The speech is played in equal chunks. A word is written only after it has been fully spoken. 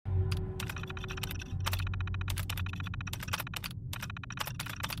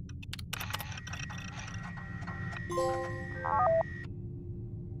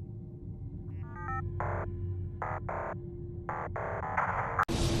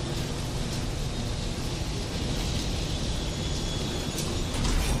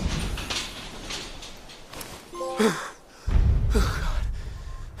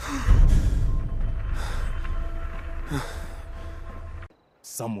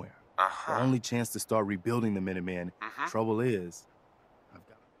Somewhere. Our only chance to start rebuilding the Minuteman. Trouble is,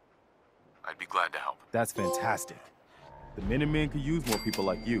 I'd be glad to help. That's fantastic. The Minutemen could use more people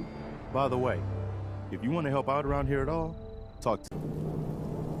like you. By the way, if you want to help out around here at all, talk to...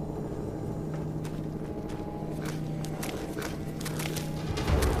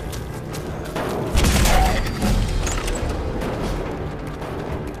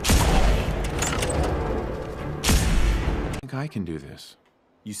 I think I can do this.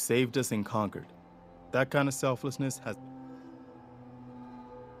 You saved us and conquered. That kind of selflessness has...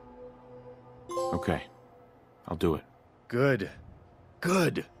 Okay, I'll do it. Good.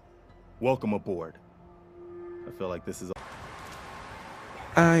 Good. Welcome aboard. I feel like this is...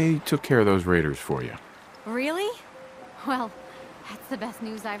 I took care of those raiders for you. Really? Well, that's the best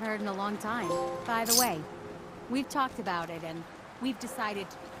news I've heard in a long time. By the way, we've talked about it and we've decided...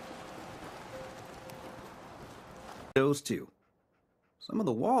 Those two. Some of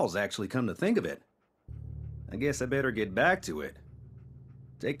the walls actually, come to think of it. I guess I better get back to it.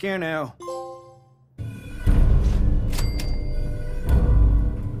 Take care now.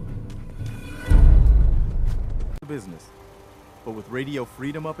 Business. But with Radio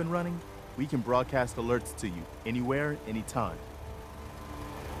Freedom up and running, we can broadcast alerts to you anywhere, anytime.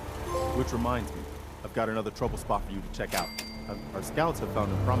 Which reminds me, I've got another trouble spot for you to check out. Our scouts have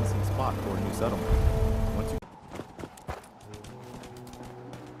found a promising spot for a new settlement. Once you...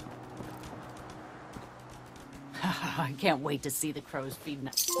 I can't wait to see the crows feeding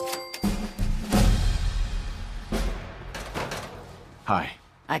us. Hi.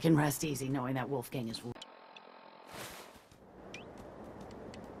 I can rest easy knowing that Wolfgang is...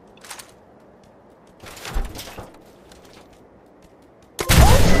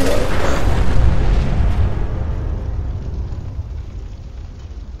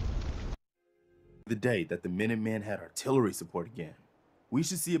 The day that the Minutemen had artillery support again. We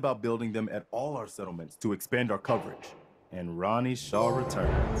should see about building them at all our settlements to expand our coverage. And Ronnie Shaw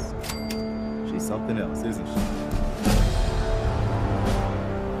returns. She's something else, isn't she?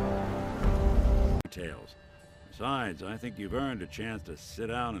 Details. Besides, I think you've earned a chance to sit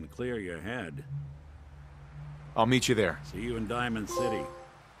down and clear your head. I'll meet you there. See you in Diamond City.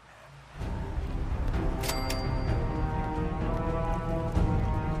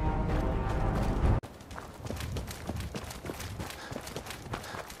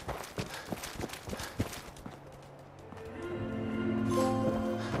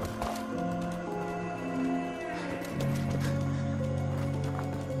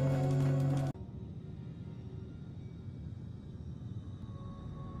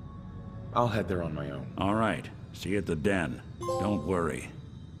 I'll head there on my own. All right. See you at the den. Don't worry.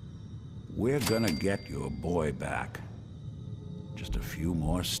 We're gonna get your boy back. Just a few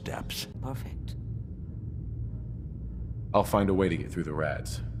more steps. Perfect. I'll find a way to get through the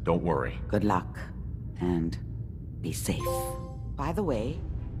rats. Don't worry. Good luck. And be safe. By the way,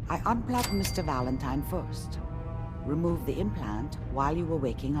 I unplugged Mr. Valentine first. Removed the implant while you were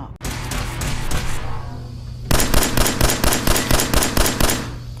waking up.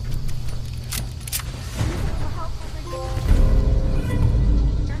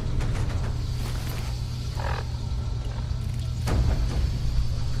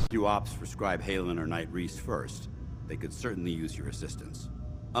 Do ops prescribe Halen or Knight Reese first? They could certainly use your assistance.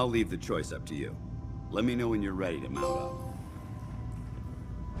 I'll leave the choice up to you. Let me know when you're ready to mount up.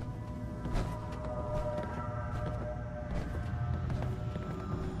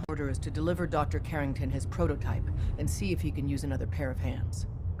 Order is to deliver Dr. Carrington his prototype and see if he can use another pair of hands.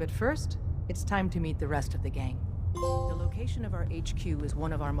 But first, it's time to meet the rest of the gang. The location of our HQ is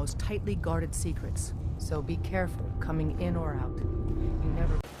one of our most tightly guarded secrets, so be careful coming in or out. You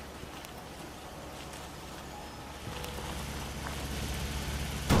never...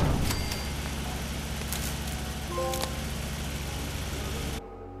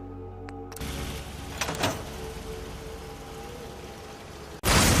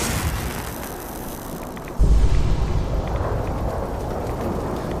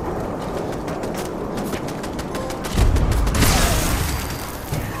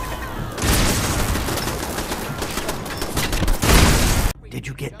 Did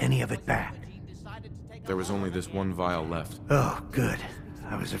you get any of it back? There was only this one vial left. Oh, good.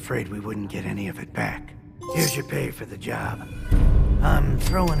 I was afraid we wouldn't get any of it back. Here's your pay for the job. I'm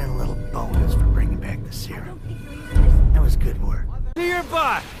throwing in a little bonus for bringing back the serum. That was good work. To your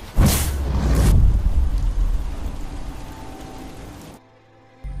butt!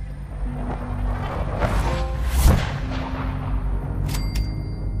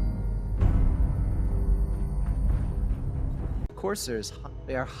 Coursers,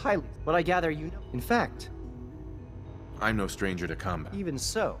 they are highly... What I gather you know... In fact, I'm no stranger to combat. even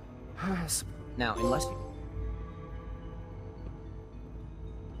so... Now, unless you...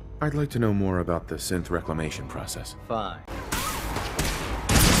 I'd like to know more about the synth reclamation process. Fine.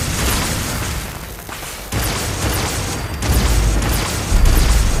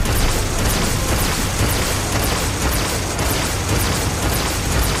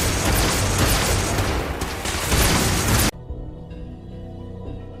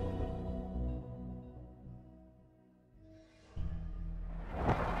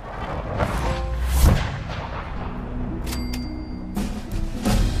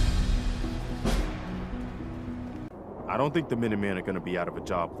 I don't think the Minutemen are gonna be out of a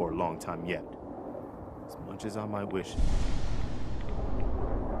job for a long time yet. As much as I might wish.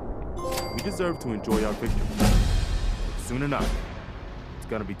 We deserve to enjoy our victory. Soon enough, it's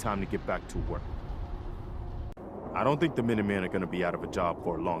gonna be time to get back to work. I don't think the Minutemen are gonna be out of a job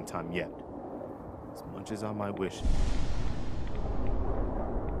for a long time yet. As much as I might wish.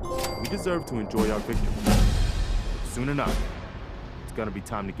 We deserve to enjoy our victory. Soon enough, it's gonna be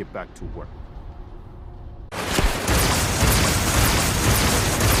time to get back to work.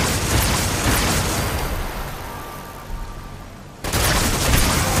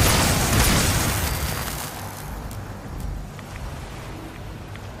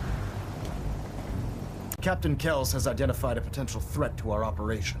 Captain Kells has identified a potential threat to our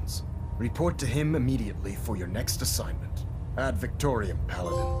operations. Report to him immediately for your next assignment. Ad Victoriam,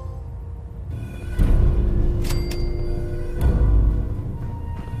 Paladin.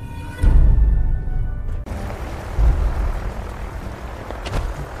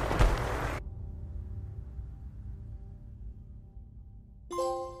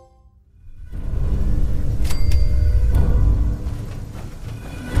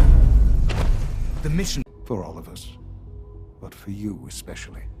 The mission for all of us, but for you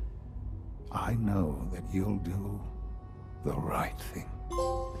especially. I know that you'll do the right thing.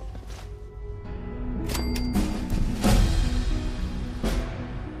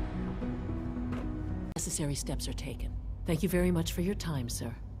 Necessary steps are taken. Thank you very much for your time,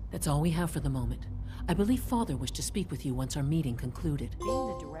 sir. That's all we have for the moment. I believe Father wished to speak with you once our meeting concluded. Being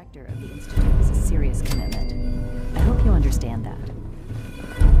the director of the Institute is a serious commitment. I hope you understand that.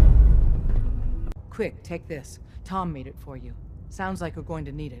 Quick, take this. Tom made it for you. Sounds like we're going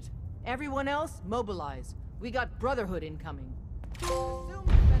to need it. Everyone else, mobilize. We got Brotherhood incoming. Assume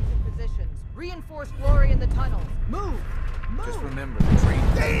defensive positions. Reinforce Glory in the tunnels. Move! Move! Just remember the train.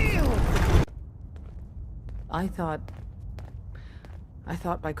 Damn! I thought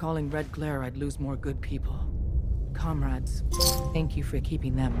by calling Red Glare I'd lose more good people. Comrades, thank you for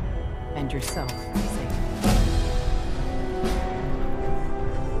keeping them and yourself safe.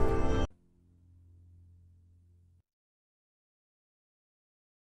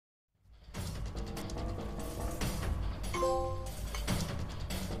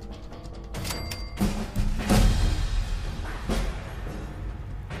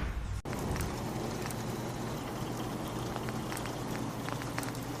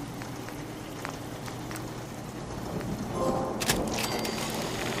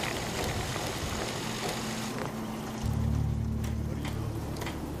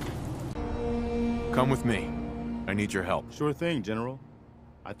 Come with me. I need your help. Sure thing, General.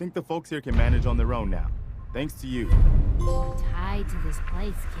 I think the folks here can manage on their own now. Thanks to you. You're tied to this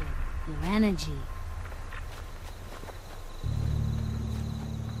place, kid. Your energy.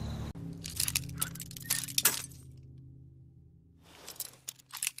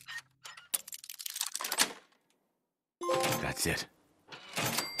 That's it.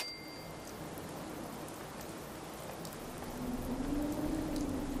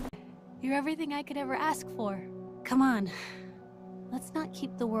 You're everything I could ever ask for. Come on. Let's not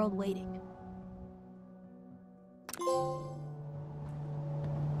keep the world waiting.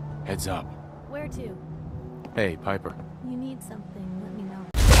 Heads up. Where to? Hey, Piper. You need something, let me know.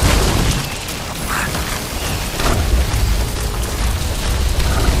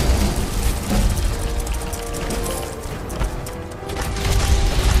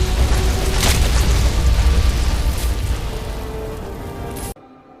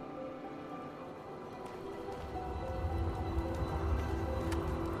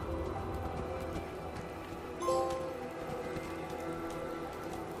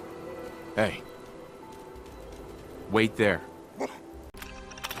 Hey. Wait there.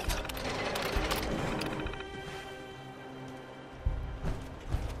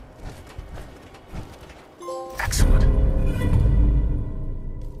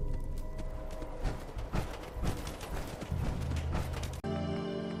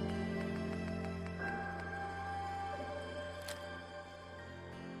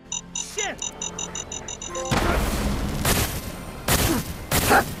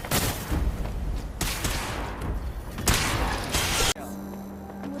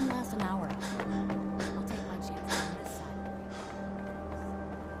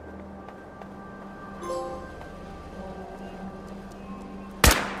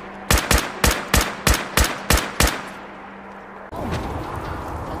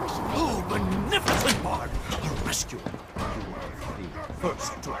 rescue. You are the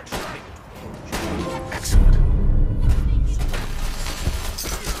first to actually. Excellent.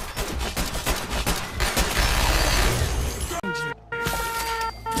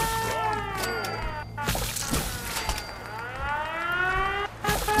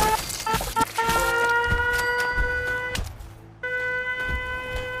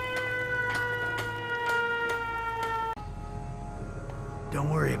 Don't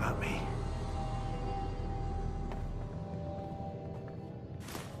worry about me.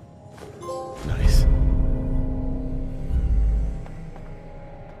 Nice.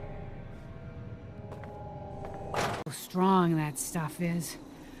 How strong that stuff is.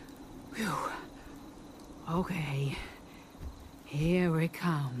 Whew. Okay. Here it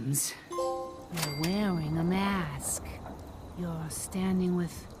comes. You're wearing a mask. You're standing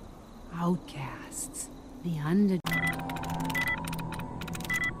with outcasts. The underdog.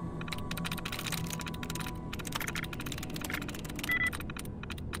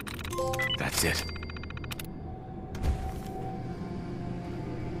 That's it.